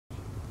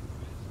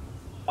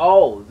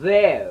Oh,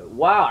 there.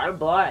 Wow, I'm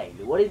blind.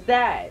 What is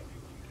that?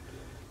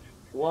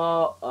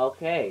 Well,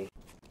 okay.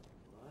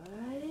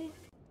 What?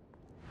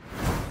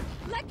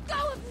 Let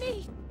go of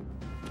me!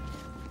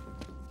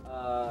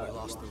 We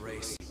lost the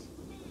race.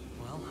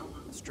 Well,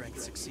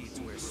 strength succeeds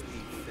where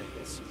speed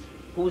fails.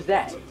 Who's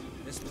that?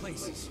 This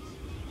place is...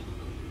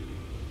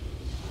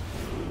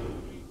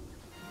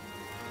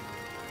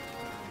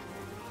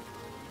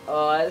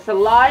 It's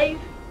alive?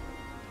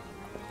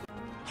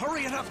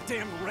 Hurry it up,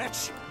 damn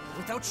wretch!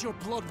 Without your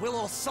blood, we'll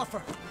all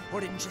suffer. Or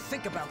didn't you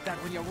think about that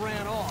when you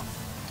ran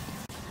off?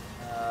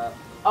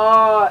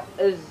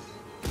 Is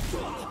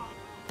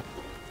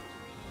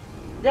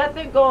that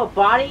thing going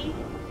body?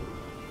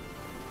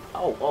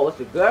 Oh, it's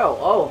a girl.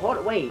 Oh, hold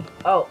it, wait.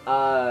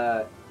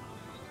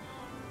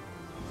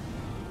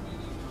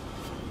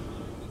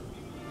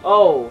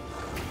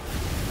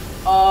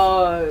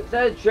 Oh, is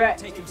that a drag?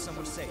 Take him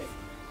somewhere safe.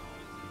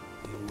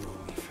 You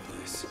ruined me for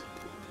this.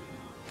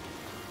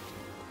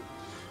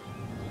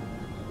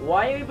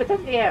 Why are you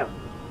protecting him?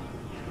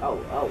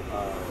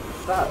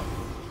 Stop.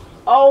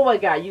 Oh my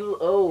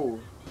god,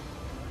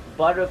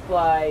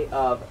 Butterfly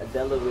of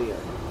Delaware.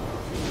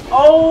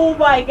 Oh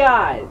my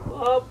god!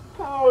 Well,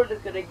 Power is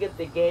gonna get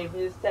the game,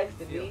 he just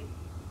texted me.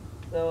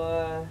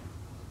 So,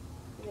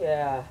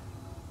 yeah.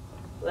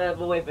 Let's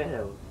wait for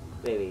him,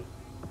 maybe.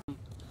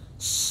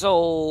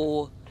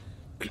 So,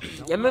 I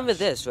remember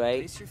this,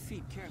 right? Place your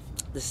feet carefully.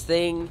 This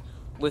thing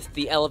with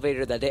the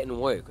elevator that didn't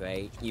work,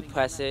 right? You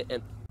press it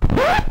and...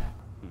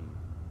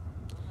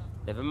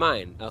 Never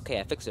mind. Okay,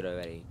 I fixed it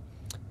already.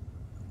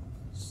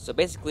 So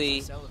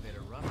basically,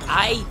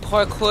 I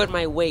parkoured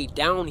my way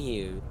down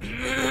here.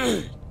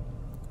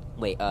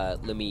 Wait,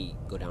 let me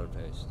go down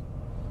first.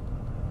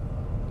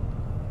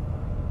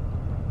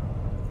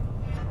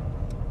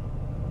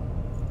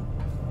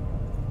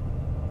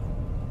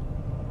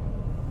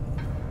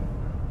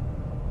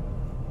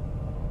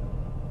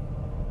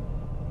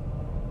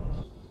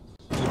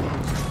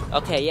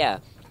 Okay, yeah.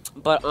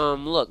 But,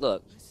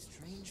 look.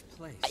 Strange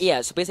place.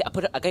 Yeah, so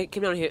basically, I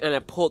came down here and I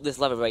pulled this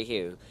lever right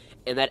here.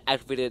 And that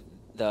activated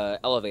the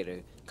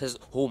elevator. Cause,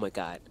 oh my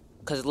god.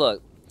 Cause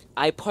look,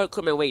 I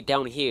parkoured my way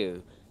down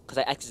here. Cause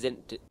I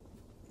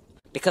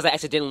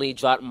accidentally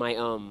dropped my,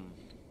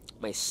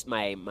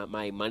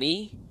 my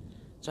money.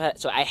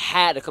 So I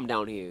had to come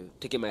down here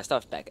to get my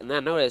stuff back. And then I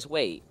noticed,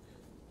 wait.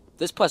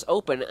 This plus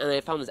open and I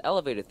found this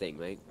elevator thing,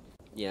 right?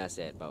 Yeah, I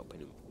said about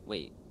opening.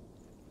 Wait.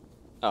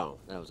 Oh,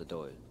 that was a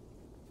door.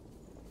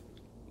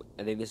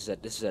 I think this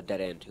is a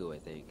dead end too, I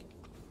think.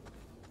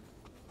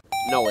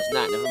 No, it's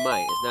not. Never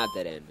mind. It's not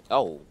dead end.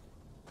 Oh.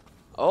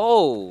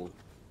 Oh.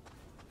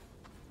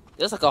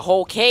 There's like a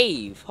whole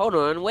cave. Hold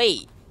on,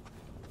 wait.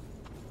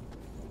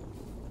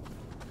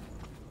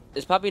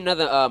 There's probably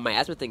another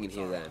miasma thing in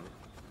here then.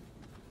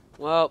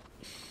 Well,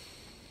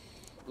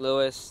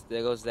 Lewis,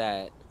 there goes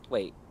that.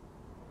 Wait.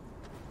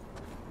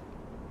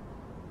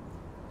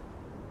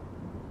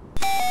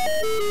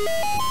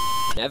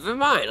 Never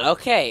mind.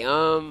 Okay,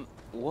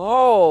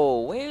 whoa,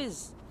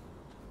 where's...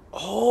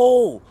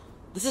 Oh,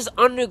 this is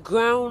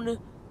underground,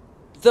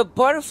 the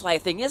butterfly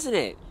thing, isn't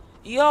it?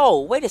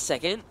 Yo, wait a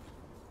second.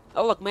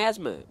 Oh, look,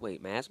 miasma.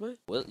 Wait, miasma?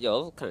 Well, yo,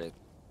 it looks kind of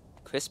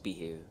crispy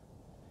here.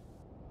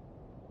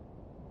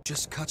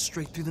 Just cut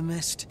straight through the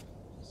mist.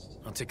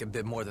 I'll take a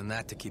bit more than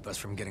that to keep us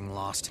from getting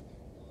lost.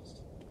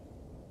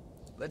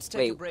 Let's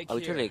take a break are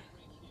we here. trying to...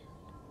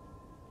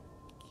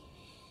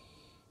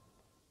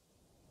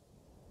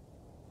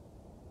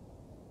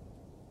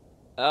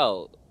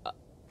 Oh,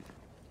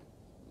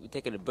 we're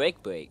taking a break.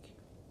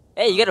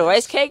 Hey, you got a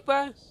rice cake,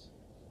 bro?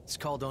 It's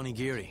called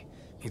onigiri.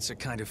 It's a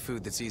kind of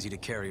food that's easy to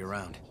carry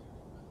around.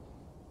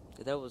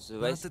 That was a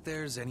Not rice. that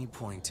there's any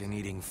point in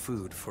eating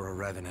food for a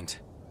revenant.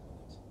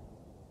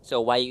 So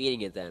why are you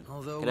eating it then?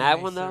 Although Can I have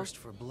we one though? thirst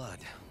for blood,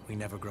 we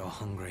never grow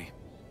hungry.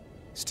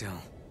 Still,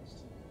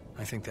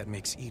 I think that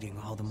makes eating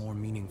all the more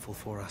meaningful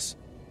for us.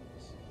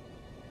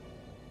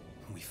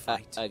 We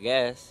fight. I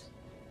guess.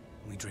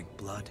 We drink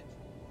blood.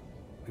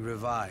 We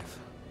revive.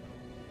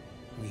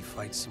 We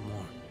fight some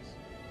more.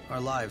 Our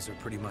lives are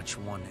pretty much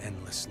one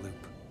endless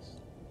loop.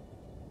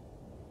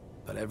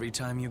 But every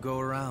time you go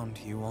around,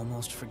 you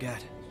almost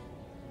forget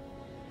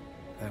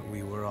that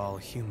we were all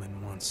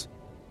human once.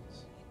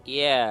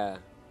 Yeah.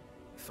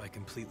 If I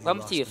completely Bump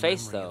lost to your the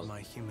face, memory though. of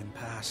my human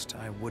past,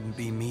 I wouldn't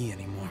be me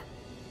anymore.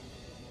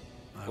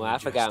 Well, I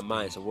would forgot just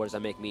mine, be so what does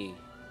that make me?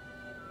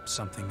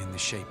 something in the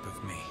shape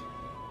of me.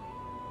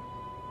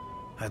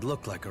 I'd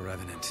look like a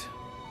revenant,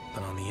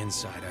 but on the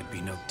inside I'd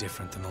be no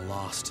different than the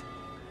lost.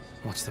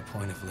 What's the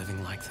point of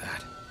living like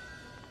that?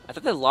 I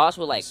thought the Lost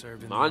were like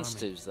served in the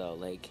monsters, though.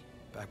 Like,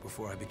 Back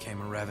before I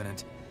became a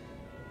revenant,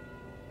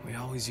 we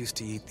always used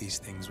to eat these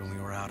things when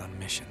we were out on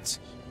missions.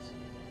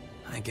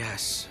 I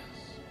guess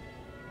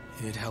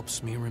it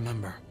helps me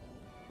remember.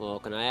 well,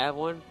 can I have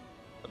one?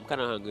 I'm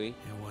kind of hungry.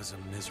 It was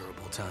a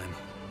miserable time,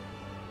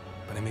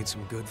 but I made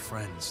some good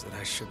friends that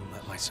I shouldn't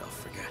let myself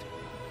forget.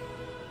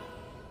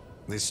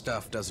 This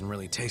stuff doesn't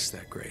really taste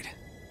that great,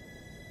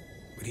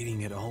 but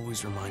eating it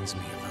always reminds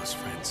me of those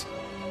friends.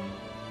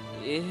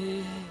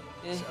 Eh,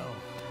 So,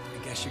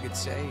 I guess you could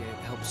say it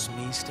helps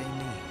me stay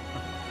me.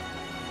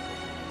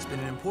 It's been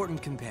an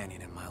important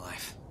companion in my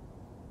life.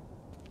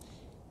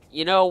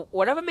 You know,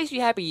 whatever makes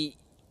you happy,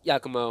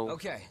 Yakumo.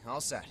 Okay,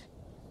 all set.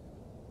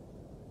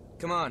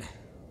 Come on,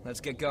 let's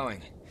get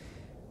going.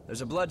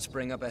 There's a blood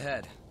spring up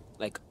ahead.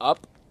 Like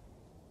up?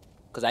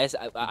 Because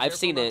I've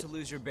seen Be it. careful not to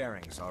lose your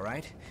bearings, all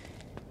right?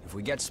 If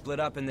we get split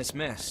up in this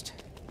mist,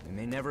 we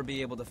may never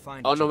be able to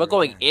find. Oh each no, other we're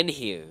going again. in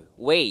here.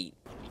 Wait,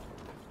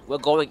 we're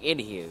going in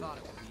here. Thought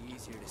it would be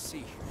easier to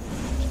see.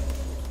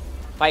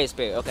 Fire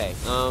spirit. Okay.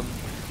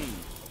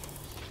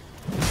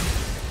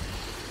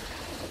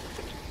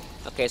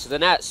 Okay, so they're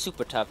not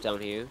super tough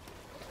down here.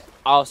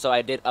 Also,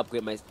 I did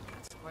upgrade my. It's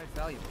quite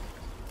valuable.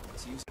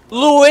 Let's use it.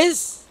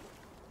 Lewis.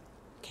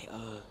 Okay.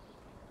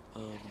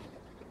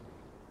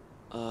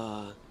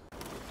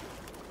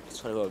 Let's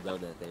try to go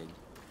around that thing.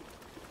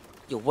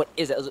 Yo, what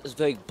is that? It's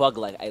very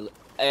bug-like.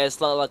 It's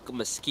not like a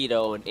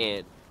mosquito and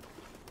ant.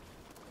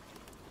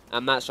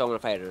 I'm not sure I'm gonna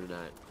fight it or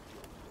not.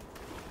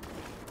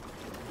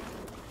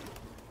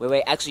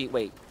 Wait, actually,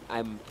 wait.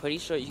 I'm pretty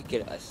sure you can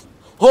get us.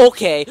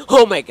 Okay.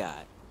 Oh my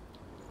god.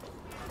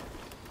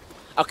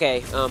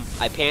 Okay.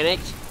 I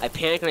panicked.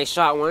 And I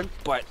shot one.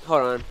 But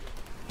hold on.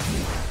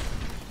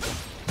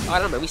 Oh, I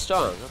don't know. We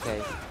strong.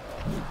 Okay.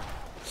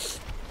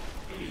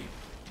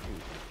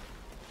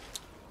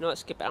 No,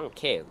 skip it. I don't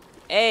care.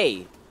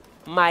 Hey,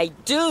 my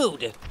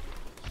dude.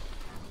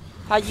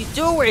 How you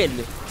doing?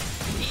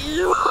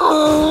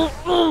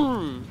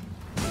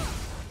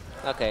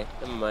 Okay,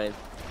 never mind.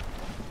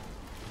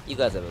 You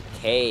guys have a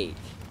cake.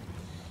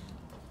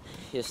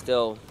 You're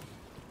still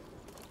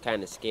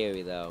kind of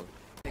scary though.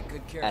 Take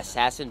good care of it.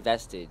 Assassin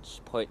vestige,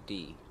 Port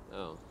D.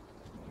 Oh.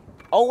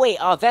 Oh wait,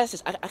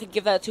 vestige. I could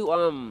give that to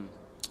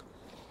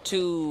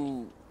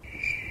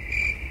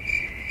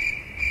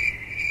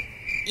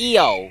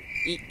EO.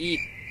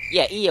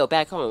 Yeah, EO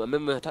back home. I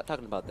remember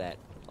talking about that.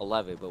 A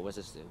lever, but what's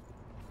this do?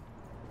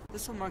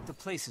 This will mark the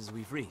places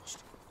we've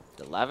reached.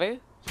 The lever?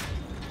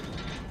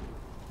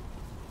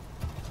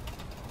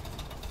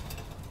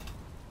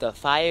 The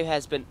fire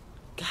has been.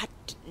 God,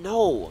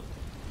 no.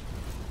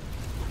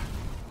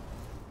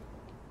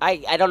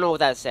 I don't know what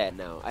that said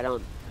now. I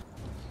don't.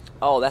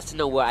 Oh, that's to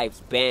know where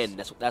I've been.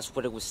 That's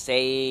what it was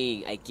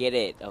saying. I get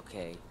it.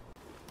 Okay.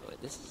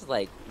 This is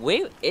like,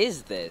 where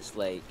is this?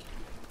 Like.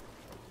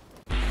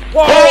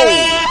 Whoa!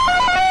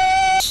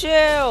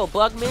 Chill,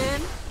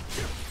 Bugman.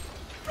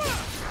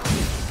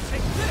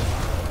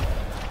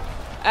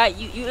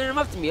 You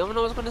interrupted me. I don't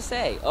know what I was gonna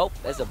say. Oh,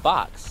 there's a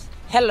box.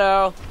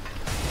 Hello.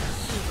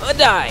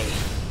 Die.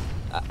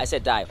 I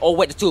said die. Oh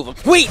wait, the two of them.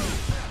 Wait.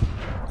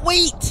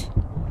 Wait.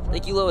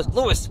 Thank you, Lewis.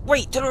 Lewis,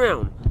 wait. Turn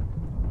around.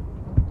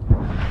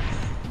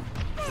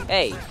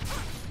 Hey.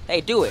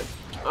 Hey, do it.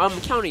 I'm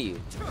counting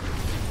you.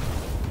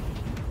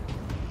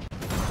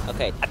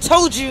 Okay. I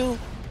told you.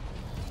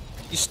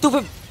 You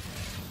stupid.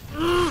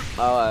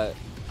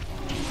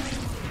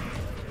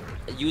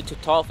 You too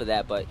tall for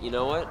that, but you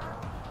know what?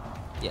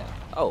 Yeah.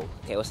 Oh,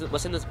 okay.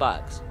 What's in this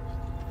box?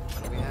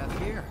 What do we have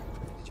here?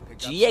 Did you pick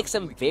up something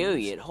GXM we can use?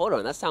 variant. Hold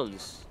on, that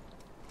sounds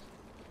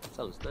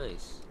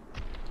nice.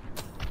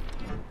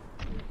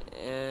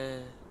 Yeah.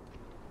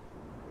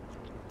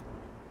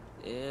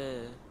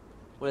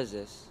 What is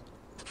this?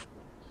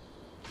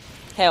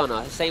 Hell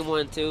no, same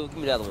one too. Give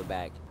me the other one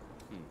back.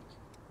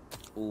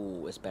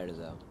 Ooh, it's better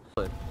though.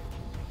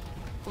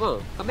 Come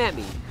on, come at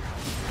me.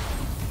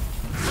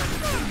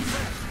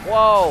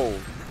 Whoa!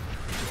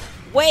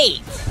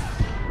 Wait!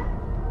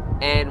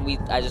 And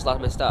I just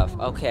lost my stuff.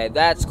 Okay,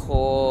 that's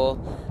cool.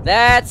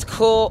 That's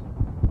cool.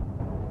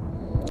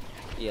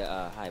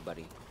 Yeah, hi,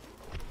 buddy.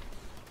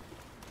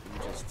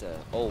 I'm just,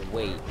 oh,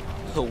 wait.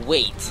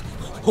 Wait.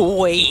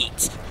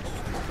 Wait.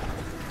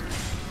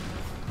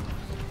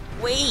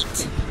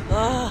 Wait. Come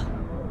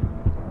on.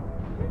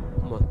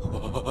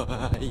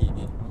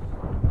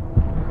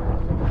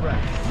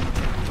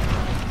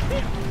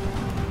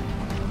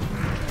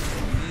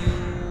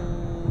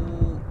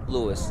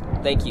 Lewis,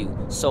 thank you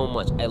so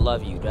much. I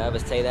love you. Did I ever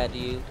say that to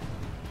you?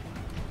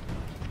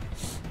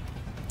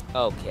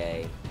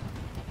 Okay.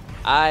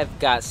 I've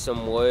got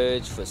some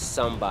words for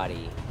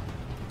somebody.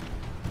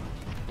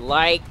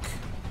 Like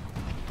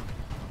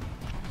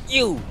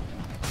you.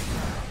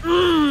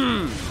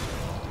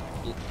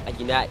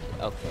 You're not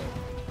okay.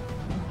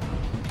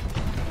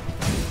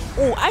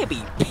 Oh, I'd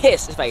be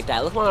pissed if I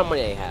die. Look how much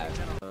money I have.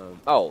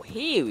 Oh,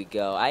 here we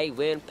go. I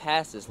ran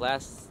past this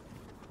last.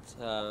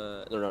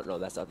 No,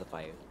 that's not the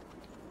fire.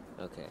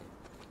 Okay.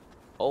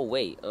 Oh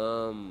wait.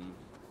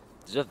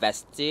 There's a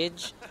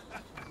vestige.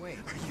 Wait,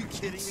 are you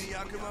kidding me,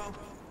 Yakumo?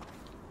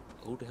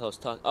 Who the hell's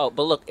talking? Oh,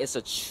 but look, it's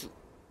a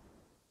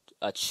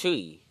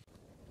tree.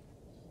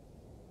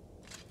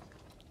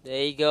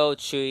 There you go,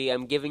 tree.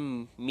 I'm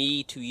giving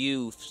me to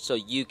you so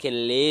you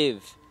can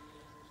live.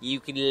 You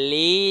can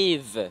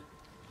live.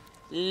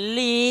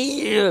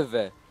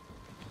 Live.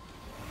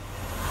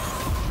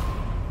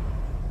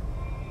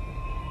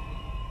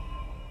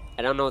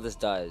 I don't know what this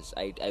does.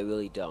 I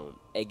really don't.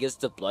 It gets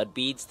the blood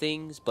beads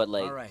things, but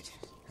like. All right.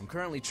 I'm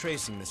currently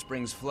tracing the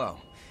spring's flow.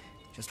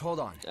 Just hold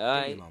on. All Give me a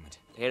right. moment.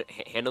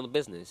 Handle the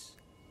business.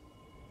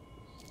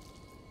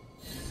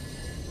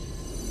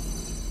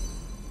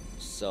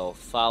 So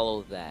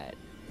follow that.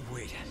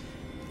 Wait,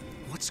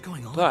 what's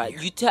going on Bruh,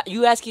 here?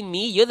 you asking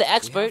me? You're the We have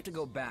expert. to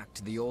go back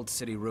to the old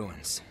city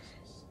ruins.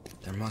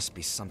 There must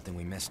be something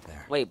we missed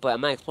there. Wait, but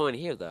I'm not exploring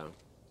here though.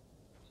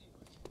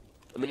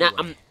 I mean, Anyway,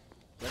 I'm.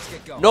 let's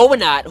get going. No, we're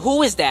not.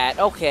 Who is that?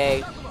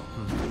 Okay.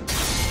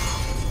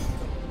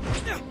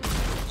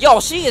 Yo,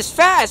 she is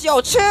fast.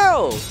 Yo,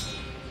 chill.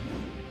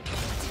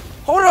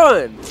 Hold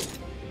on.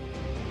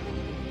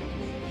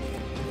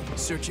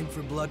 Searching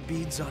for blood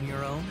beads on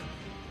your own?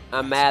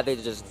 I'm mad they're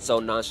just so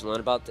nonchalant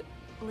about it.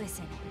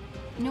 Listen,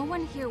 no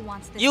one here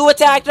wants this. You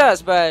attacked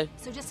us, bruh.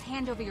 So just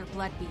hand over your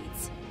blood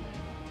beads.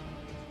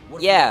 What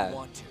if Yeah. we don't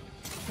want to?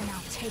 Then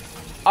I'll take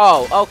them.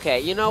 Oh, okay.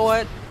 You know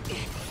what?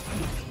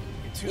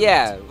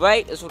 Yeah,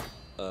 right? That's what.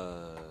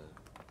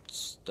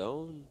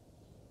 Stone?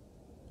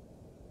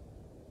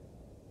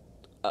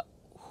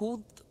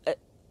 Who?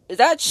 Is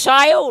that a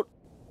child?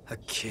 A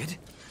kid?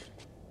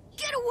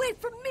 Get away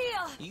from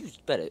Mia! You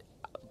better.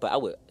 But I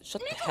would.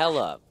 Shut the hell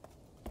up.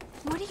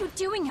 What are you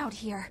doing out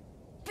here?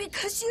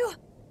 Because you...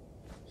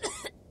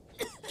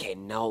 Okay,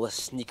 now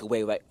let's sneak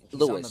away, right?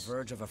 He's on the Lewis.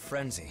 verge of a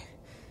frenzy.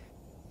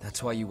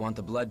 That's why you want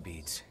the blood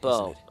beads, isn't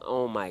Bro, it?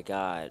 oh my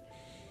god.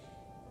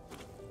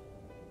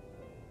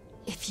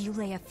 If you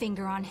lay a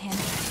finger on him,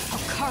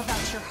 I'll carve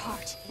out your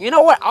heart. You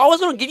know what? I was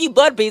gonna give you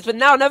blood beads, but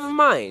now never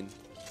mind.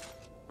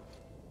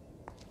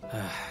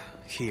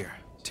 Here,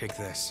 take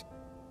this.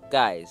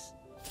 Guys,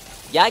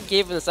 y'all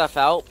giving stuff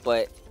out,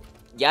 but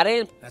y'all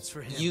didn't That's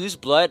for him. use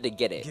blood to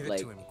get it. Give it Like,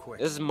 to him quick.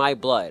 this is my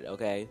blood,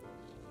 okay?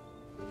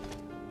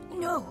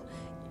 No,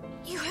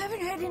 you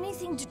haven't had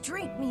anything to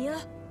drink, Mia.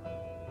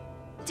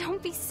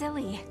 Don't be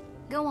silly.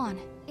 Go on,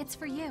 it's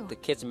for you. The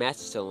kid's mask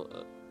is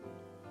still.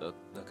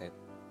 Okay.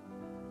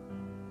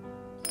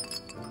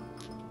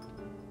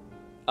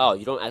 Oh,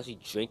 you don't actually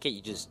drink it.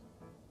 You just.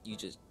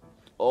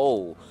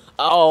 Oh,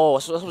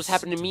 so that's what's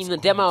happening to me in the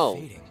demo.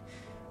 Fading.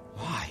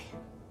 Why?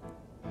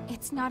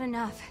 It's not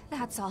enough,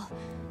 that's all.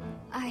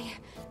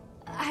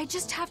 I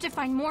just have to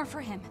find more for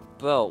him.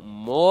 Bro,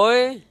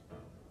 more?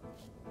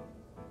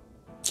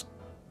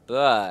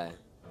 Bruh.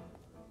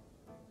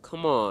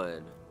 Come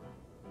on.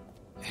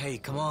 Hey,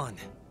 come on.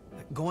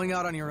 Going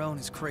out on your own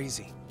is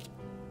crazy.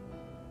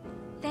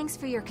 Thanks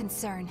for your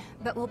concern,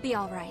 but we'll be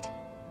all right.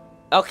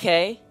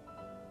 Okay.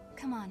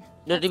 Come on.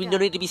 No let's need go.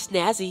 to be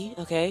snazzy,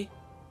 okay?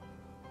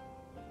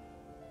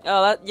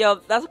 Oh,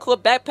 that's a cool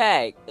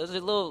backpack. It was a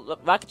little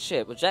rocket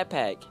ship, a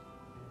jetpack.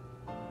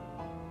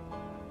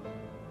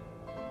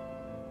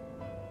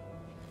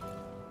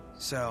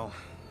 So,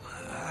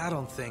 I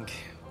don't think...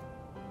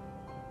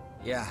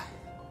 Yeah,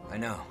 I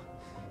know.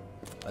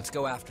 Let's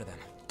go after them.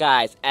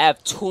 Guys, I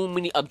have too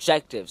many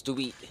objectives. Do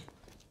we...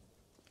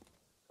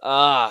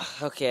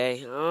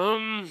 okay.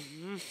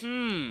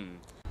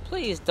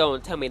 Please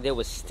don't tell me they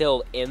were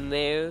still in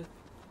there.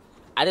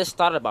 I just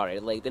thought about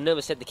it. Like, they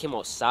never said they came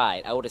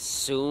outside. I would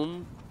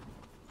assume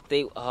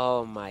they...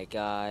 Oh my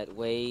god,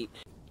 wait.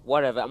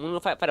 Whatever, I'm gonna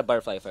fight a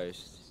butterfly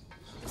first.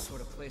 This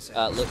sort of place.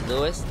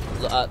 Lewis?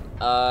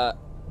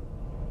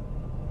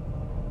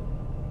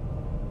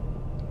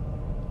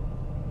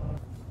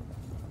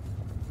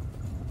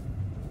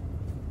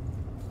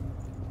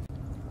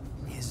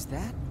 Is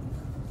that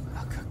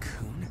a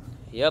cocoon?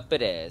 Yep,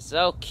 it is.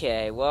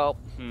 Okay, well,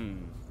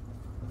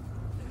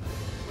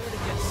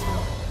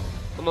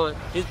 Come on,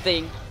 do the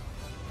thing.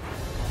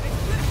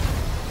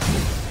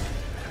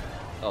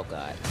 Oh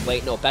god.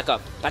 Wait, no, back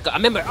up. Back up. I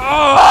remember.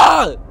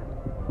 Oh!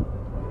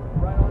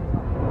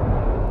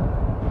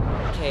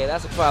 Okay,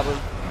 that's a problem.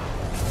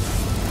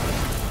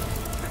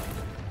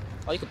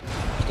 Oh, you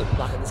can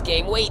block in this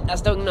game. Wait,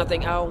 that's doing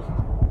nothing. Ow.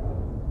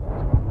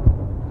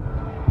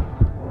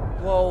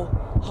 Whoa.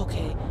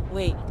 Okay,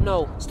 wait,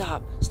 no,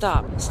 stop.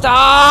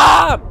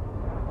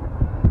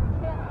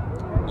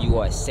 You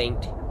are a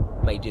saint,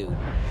 my dude.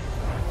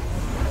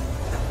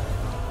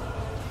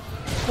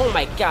 Oh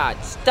my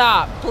god,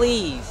 stop,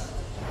 please.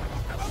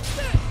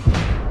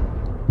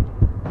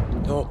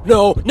 No.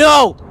 Oh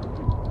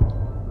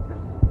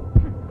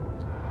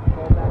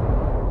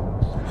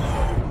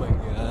my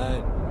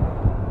god.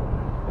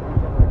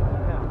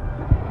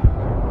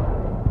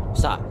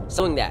 Stop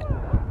doing that.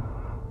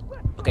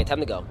 Okay, time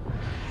to go.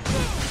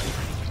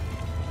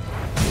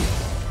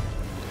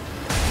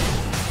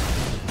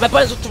 My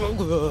buttons are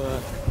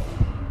too.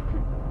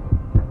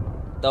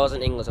 That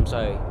wasn't English, I'm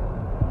sorry.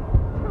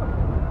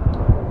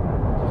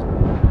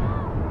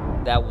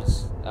 That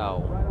was.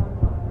 Oh.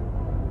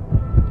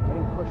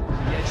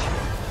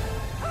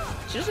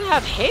 She doesn't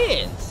have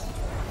hands.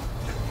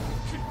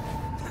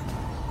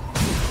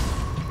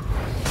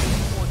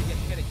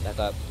 Back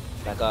up.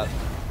 Back up.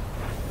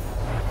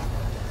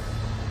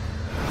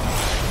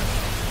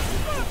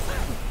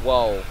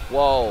 Whoa.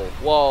 Whoa.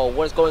 Whoa.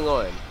 What is going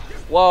on?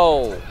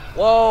 Whoa.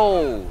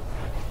 Whoa.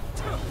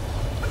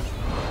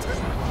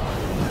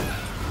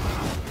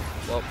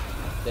 Well,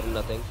 did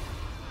nothing.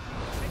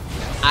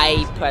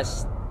 I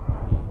pressed.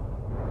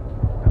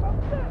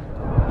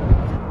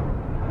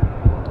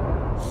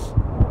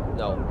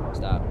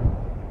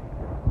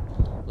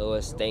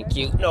 Lewis, thank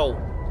you. No!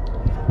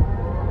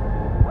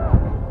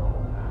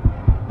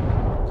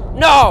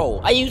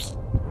 No! I used...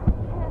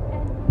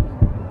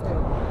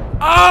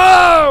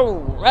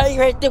 Oh!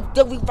 Right, the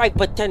right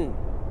button.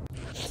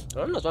 I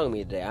don't know what's wrong with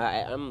me today.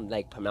 I'm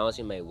like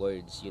pronouncing my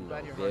words, you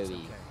know,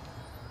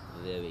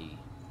 very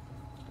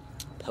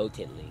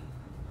potently.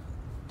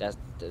 That's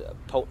the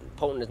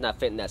potent is not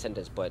fitting that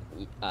sentence, but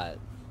I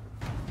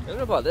don't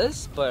know about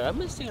this, but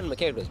I'm just thinking my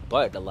character's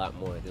butt a lot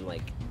more than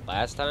like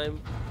last time.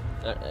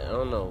 I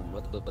don't know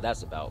what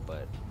that's about,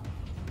 but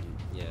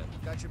yeah.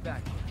 Got your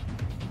back.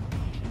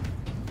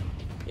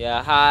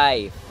 Yeah,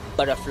 hi,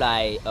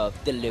 butterfly of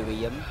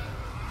delirium.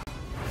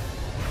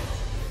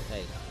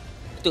 Hey,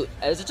 dude,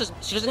 is it just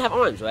she doesn't have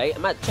arms, right?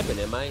 I'm not tripping,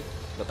 am I?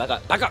 No, back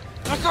up, back up,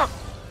 back up!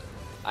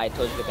 I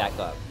told you to back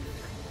up.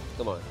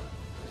 Come on.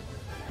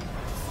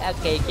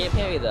 Okay, you can't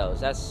parry those.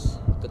 That's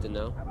good to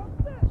know.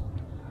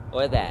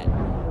 Or that.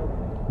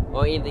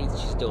 Or anything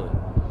she's doing.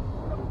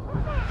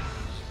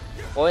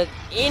 Or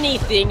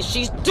anything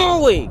she's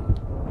doing!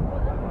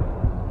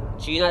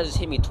 She not just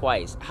hit me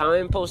twice. How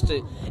am I supposed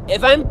to...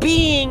 If I'm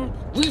being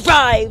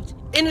revived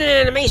in an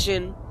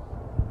animation,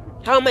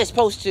 how am I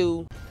supposed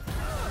to...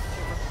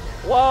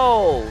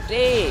 Whoa!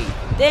 Dang!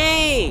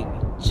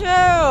 Dang!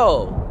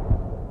 Chill!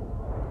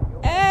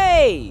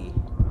 Hey!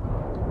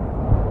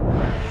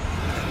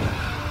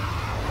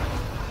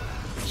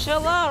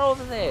 Chill out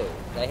over there.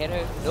 Did I hit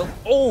her? Nope.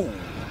 Oh!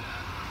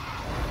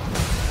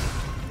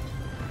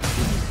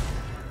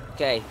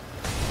 Okay.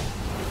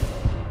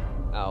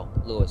 Oh,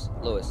 Lewis.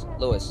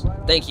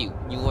 Thank you.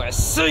 You are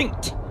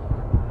synced!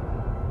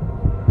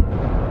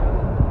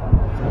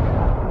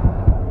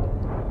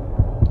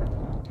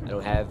 I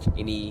don't have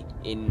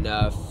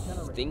enough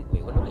thing.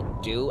 Wait, what do I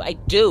do? I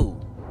do!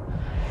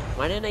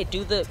 Why didn't I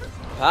do the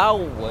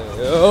power?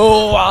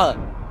 Oh!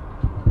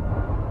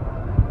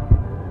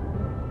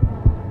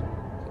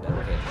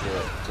 Okay,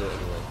 do it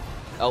anyway.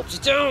 Oh, she's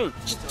down!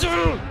 She's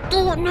down!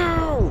 Do it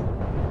now!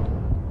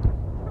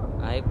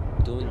 I'm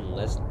doing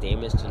less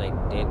damage than I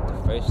did the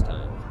first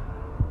time.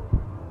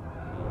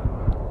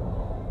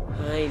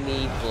 I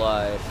need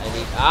blood. I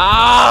need...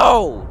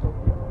 Ow!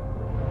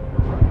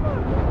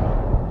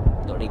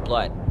 Don't need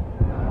blood.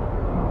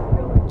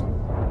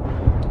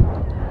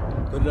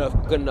 Good enough,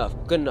 good enough,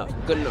 good enough,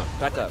 good enough.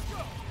 Back up.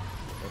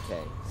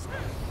 Okay.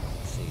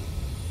 Let's see.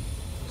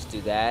 Let's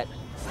do that.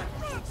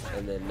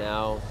 And then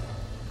now...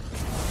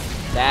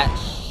 That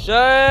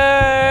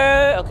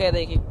shirt! Okay,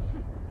 thank you.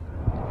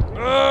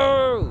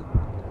 Oh!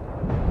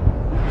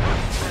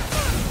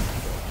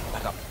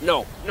 Back up.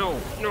 No, no,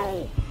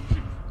 no!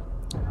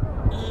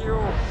 Ew!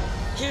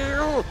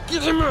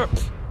 Get him up!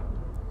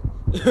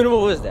 What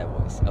was that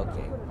voice?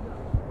 Okay.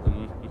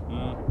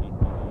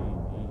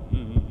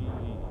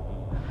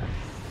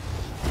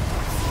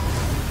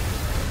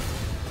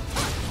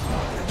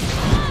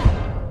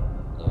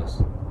 Lewis,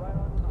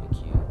 thank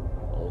you.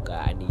 Oh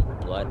god, I need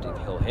blood to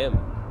kill him.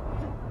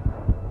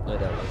 No,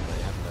 that was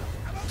might have enough.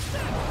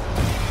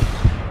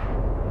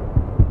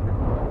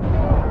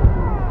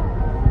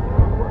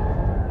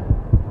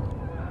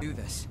 Do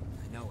this.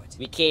 I know it.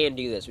 We can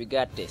do this. We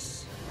got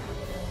this.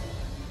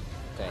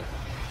 Okay.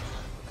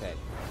 Okay.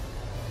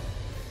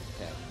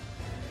 Okay.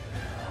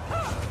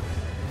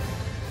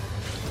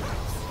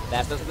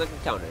 That's not something I can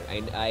counter.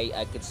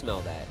 I could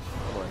smell that.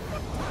 Come on.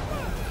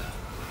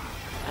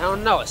 I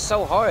don't know. It's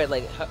so hard.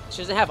 Like she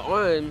doesn't have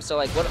arms, so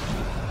like what?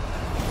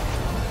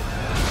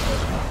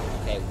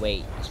 Okay,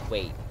 wait. Just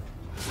wait.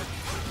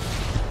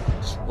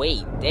 Just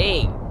wait.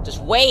 Dang.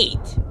 Just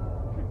wait.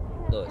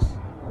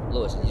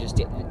 Lewis, you just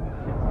did.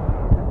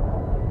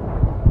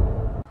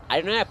 I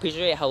do not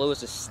appreciate how Lewis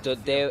just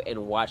stood there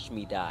and watched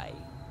me die.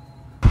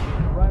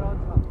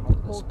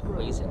 This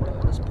poison,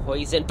 bro. This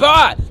poison.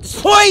 Bah!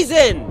 This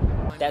poison!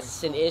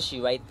 That's an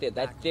issue right there.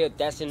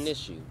 That's an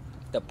issue.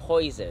 The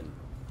poison.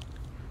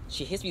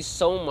 She hits me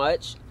so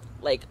much.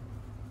 Like,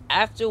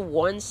 after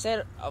one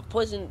set of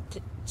poison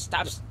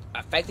stops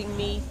affecting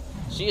me,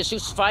 she just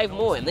shoots 5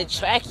 more and they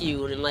track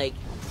you and like,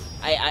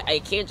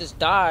 I can't just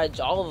dodge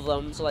all of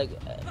them. So like.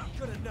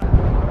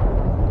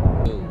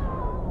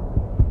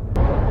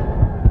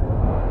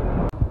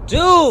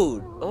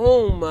 Dude!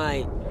 Oh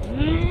my...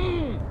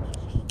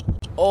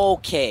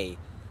 Okay.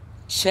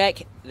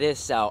 Check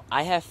this out.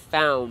 I have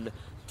found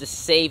the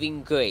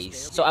saving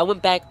grace. So I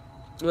went back...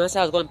 When I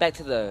said I was going back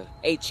to the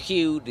HQ,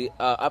 the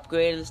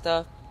upgrade and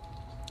stuff.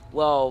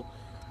 Well,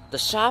 the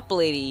shop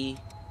lady,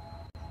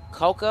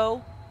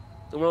 Coco,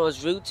 the one I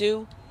was rude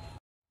to,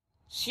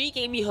 she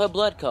gave me her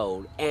blood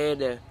code.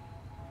 And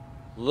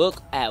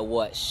look at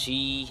what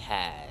she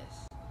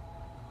has.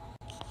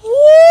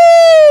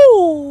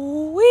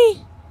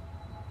 Woo-wee!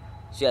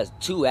 She has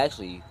 2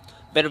 actually.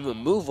 Venom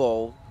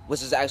removal,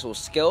 which is actual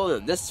skill,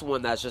 and this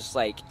one that's just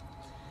like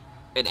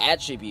an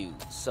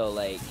attribute. So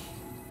like,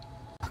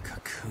 A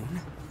cocoon?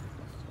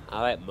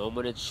 alright,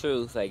 moment of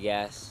truth, I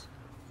guess.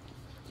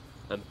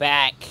 I'm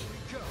back.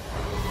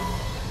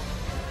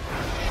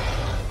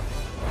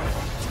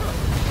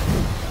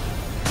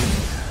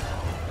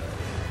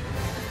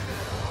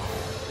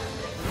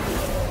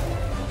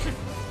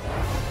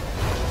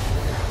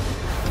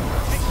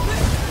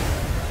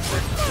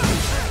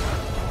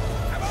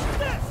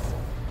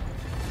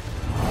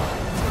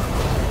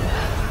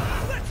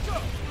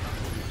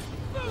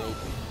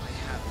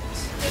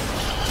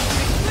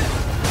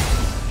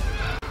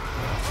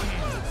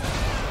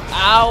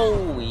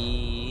 Ow!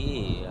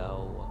 Ow.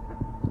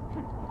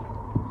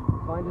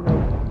 Find an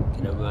opening.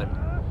 Can I run?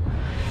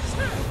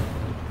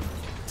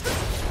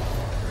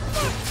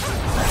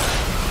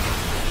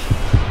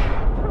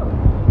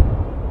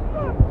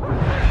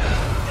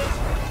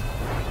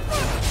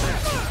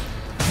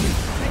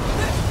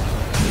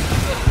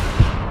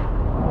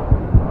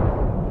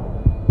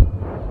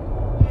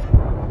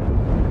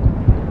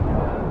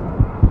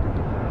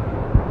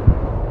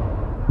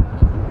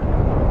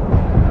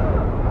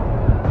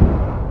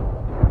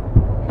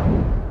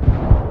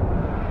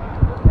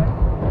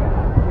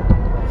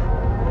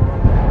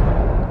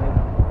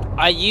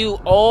 Are you?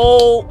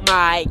 Oh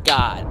my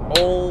god.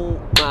 Oh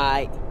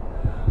my.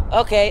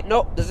 Okay,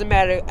 nope, doesn't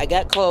matter. I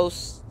got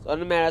close.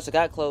 Doesn't matter, I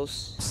got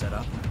close. Set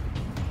up.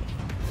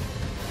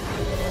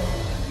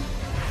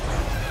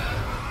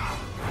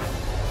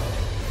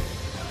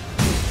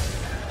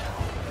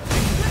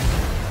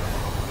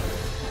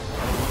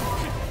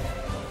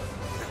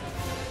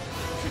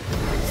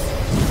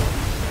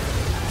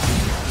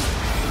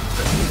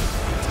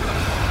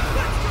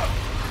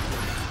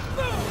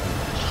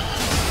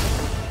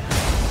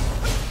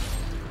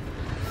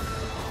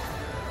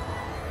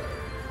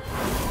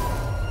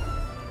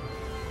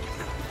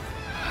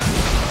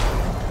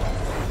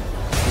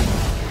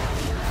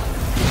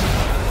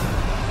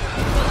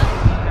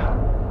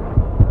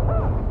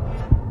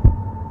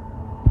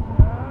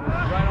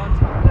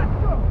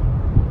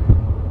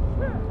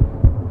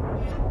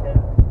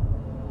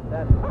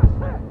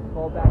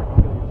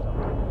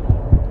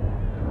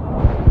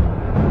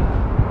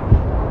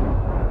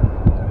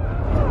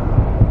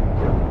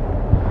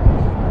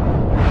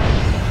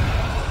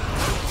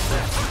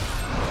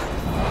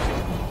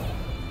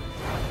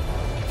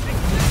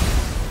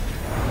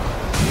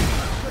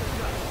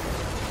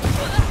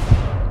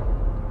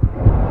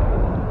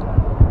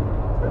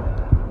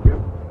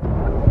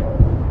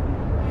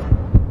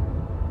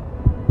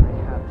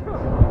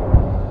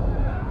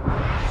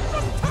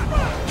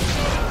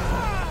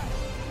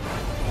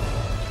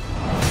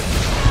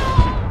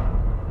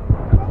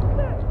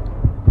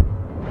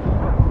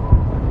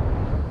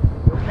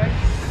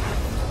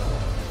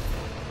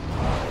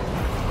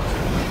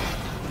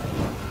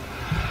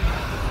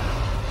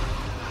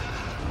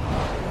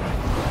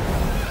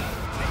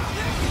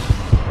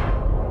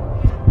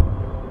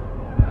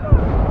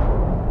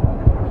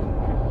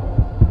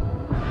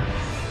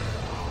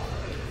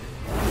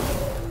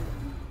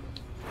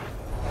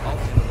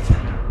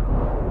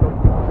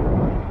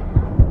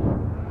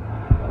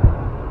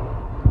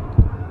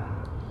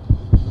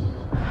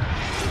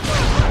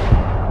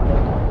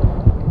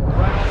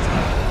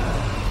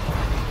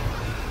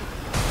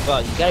 Bro,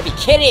 you gotta be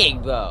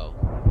kidding, bro.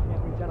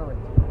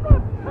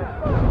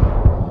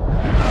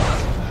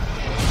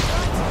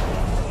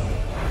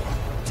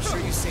 Sure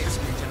you saved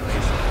some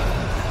regeneration.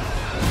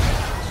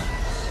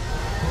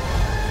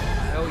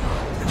 Hell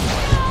yeah.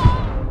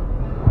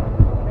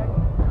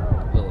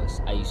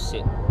 Lewis, are you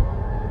sick?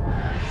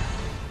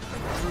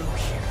 I'm through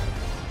here.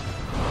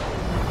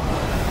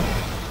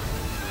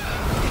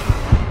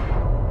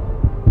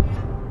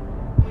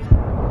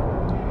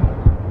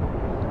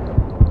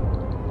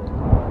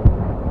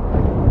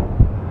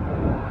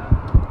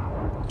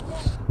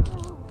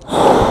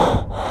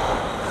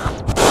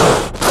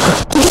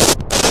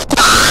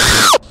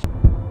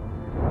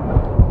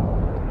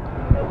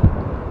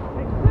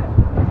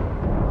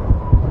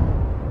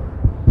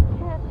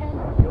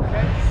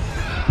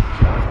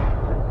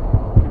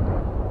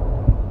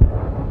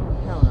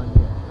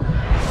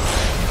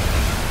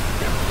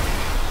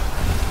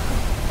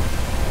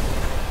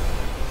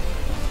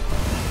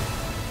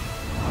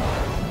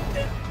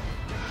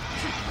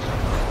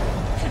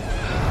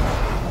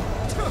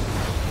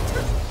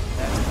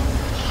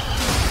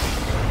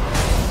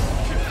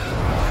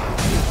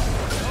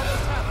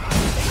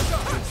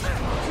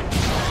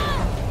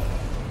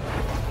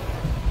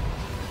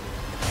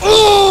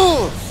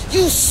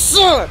 You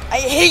suck! I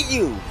hate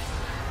you!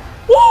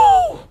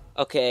 Woo!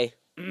 Okay.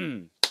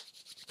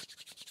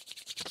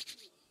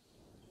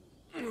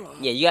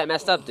 Yeah, you got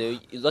messed up,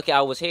 dude. You look,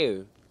 I was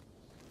here.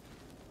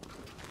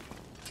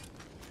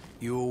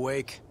 You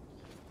awake?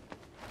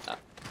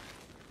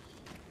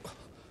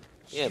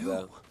 Yeah, You?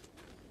 bro.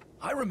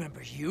 I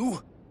remember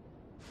you.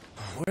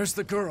 Where's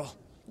the girl?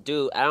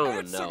 Dude, I don't even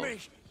Answer know. me.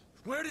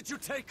 Where did you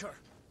take her?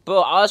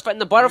 Bro, I was fighting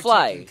the We're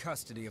butterfly. taking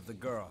custody of the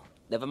girl.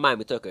 Never mind,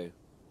 we took her.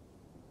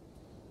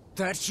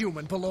 That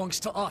human belongs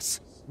to us.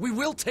 We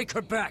will take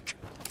her back.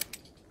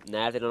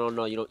 Nah, they don't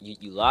know. You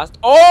lost.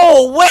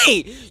 Oh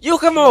wait, you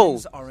come on.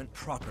 Humans aren't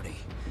property.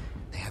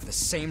 They have the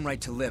same right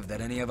to live that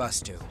any of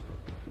us do.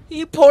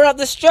 He pulled out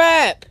the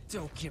strap.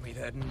 Don't give me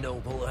that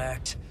noble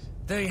act.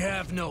 They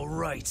have no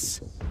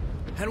rights.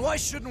 And why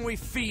shouldn't we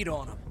feed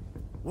on them?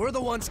 We're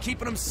the ones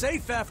keeping them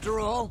safe after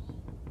all.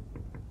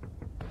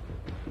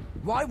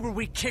 Why were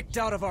we kicked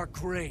out of our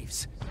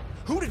graves?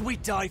 Who did we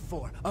die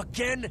for?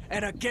 Again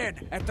and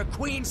again at the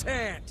Queen's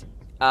hand.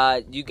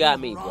 You got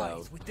me, We bro.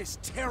 writhe with this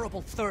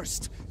terrible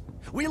thirst.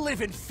 We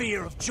live in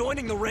fear of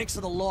joining the ranks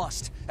of the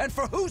lost. And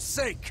for whose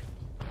sake?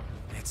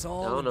 It's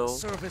all don't in the know.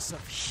 service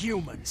of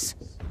humans.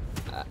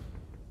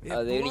 If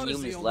Are there any blood is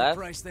humans the only left?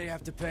 price they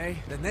have to pay,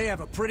 then they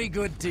have a pretty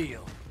good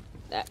deal.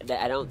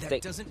 I don't That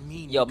think. doesn't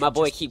mean Yo, you my can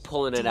boy just keep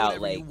pulling do it out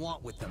whatever like. you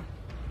want with them.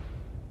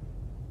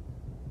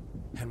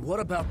 And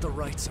what about the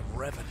rights of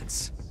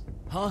revenants?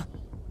 Huh?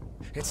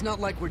 It's not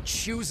like we're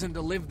choosing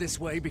to live this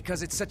way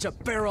because it's such a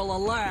barrel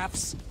of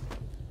laughs.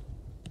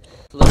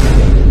 Look.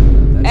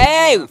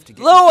 Hey, Enough to get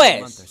you through a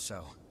month or Louis!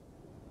 so.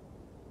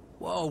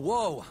 Whoa,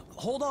 whoa!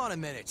 Hold on a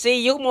minute.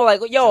 See, you more like,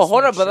 yo, Just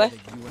hold make up, sure brother.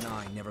 that you and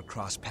I never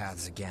cross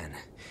paths again.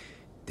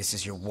 This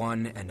is your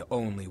one and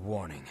only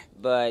warning.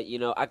 But you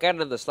know, I got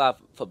another slot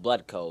for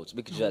blood codes.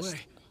 We could No just. way.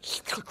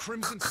 The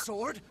Crimson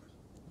Sword?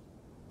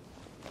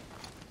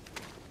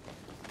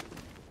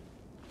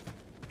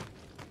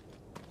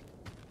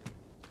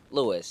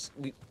 Louis,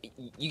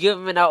 you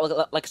giving it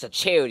out like it's a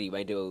charity,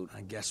 my dude.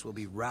 I guess we'll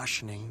be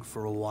rationing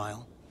for a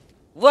while.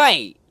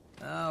 Right.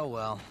 Oh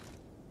well.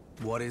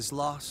 What is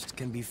lost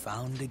can be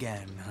found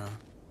again, huh?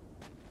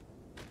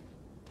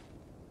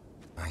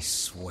 I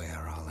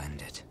swear I'll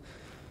end it.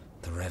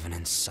 The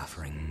Revenant's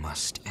suffering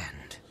must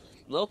end.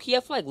 Low key, I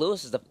feel like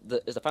Louis is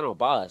the final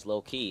boss.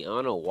 Low key, I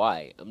don't know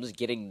why. I'm just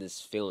getting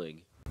this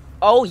feeling.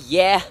 Oh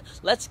yeah,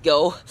 let's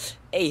go.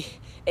 Hey,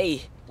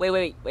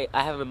 wait.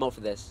 I have a remote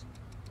for this.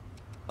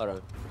 Hold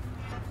on.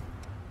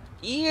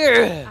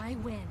 Yeah. I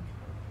win.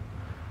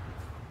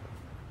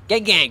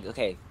 Gang.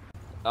 Okay.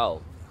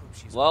 Oh.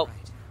 Well,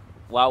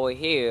 while we're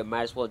here,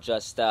 might as well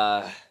just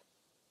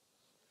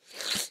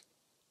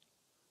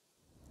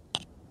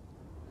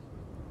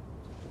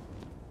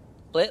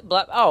Blip.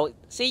 Oh,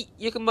 see,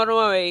 you can run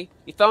away.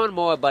 We found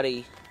more,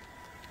 buddy.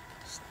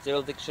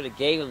 Still think should have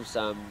gave him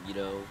some, you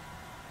know.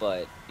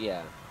 But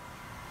yeah.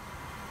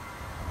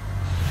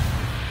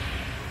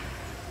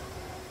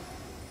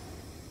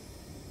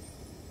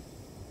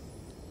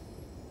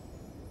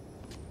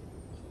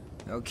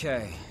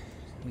 Okay,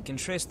 we can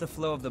trace the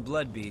flow of the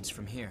blood beads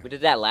from here. We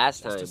did that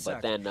last Just a time,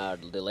 sec. but then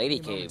the lady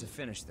Give me a came. moment to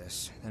finish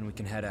this, then we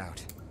can head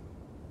out.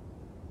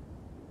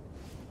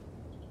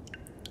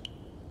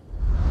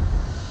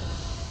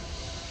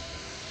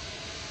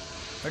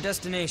 Our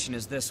destination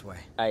is this way.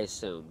 I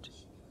assumed.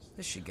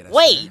 This should get us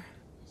Wait! there.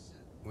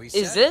 We Is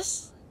set?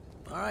 this?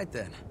 All right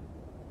then.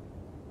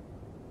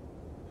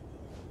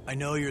 I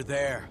know you're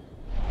there.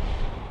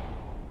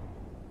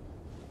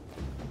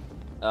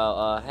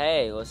 Oh,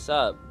 hey, what's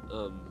up?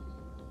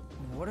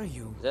 What are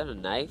you? Is that a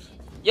knife?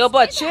 Yo,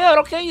 but chill,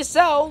 don't kill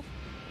yourself.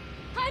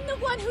 I'm the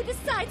one who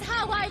decides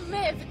how I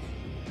live.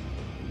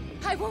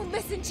 I won't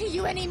listen to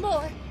you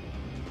anymore.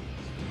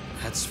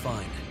 That's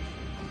fine.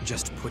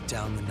 Just put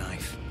down the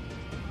knife.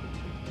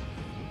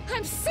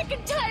 I'm sick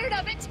and tired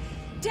of it.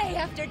 Day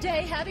after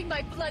day, having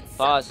my blood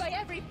Pause. sucked by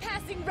every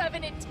passing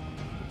revenant.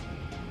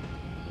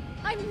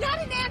 I'm not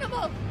an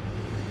animal.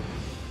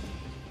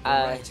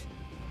 Right.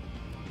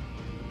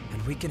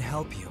 And we can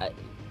help you.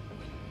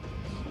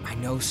 I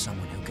know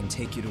someone who can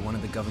take you to one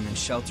of the government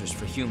shelters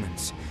for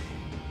humans.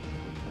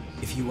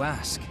 If you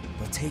ask,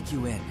 they'll take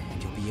you in,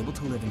 and you'll be able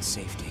to live in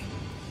safety.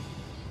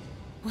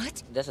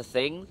 What? That's a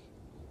thing?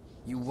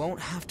 You won't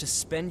have to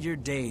spend your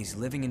days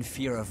living in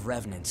fear of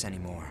revenants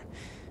anymore.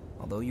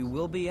 Although you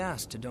will be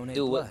asked to donate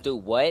blood. Do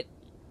what?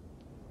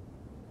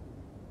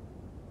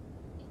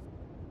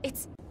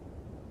 It's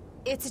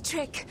a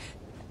trick.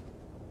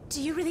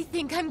 Do you really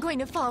think I'm going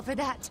to fall for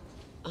that?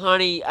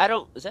 Honey, I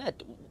don't... Is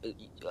that...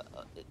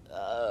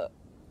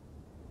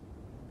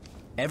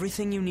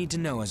 Everything you need to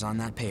know is on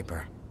that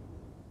paper.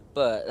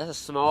 But that's a You're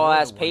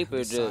small-ass the one who paper,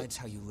 dude. decides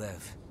how you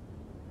live.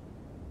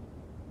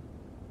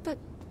 But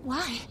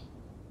why?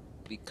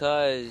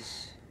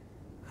 Because...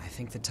 I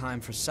think the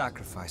time for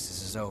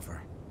sacrifices is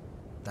over.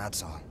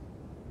 That's all.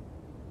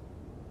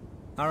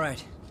 All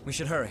right, we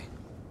should hurry.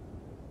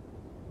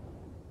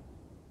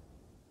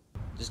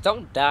 Just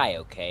don't die,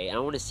 okay? I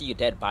don't want to see your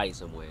dead body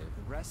somewhere.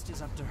 The rest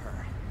is up to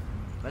her.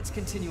 Let's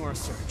continue our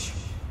search.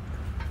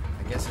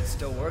 I guess it's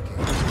still working.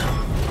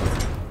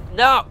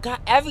 No! God,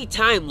 every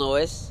time,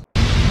 Lois!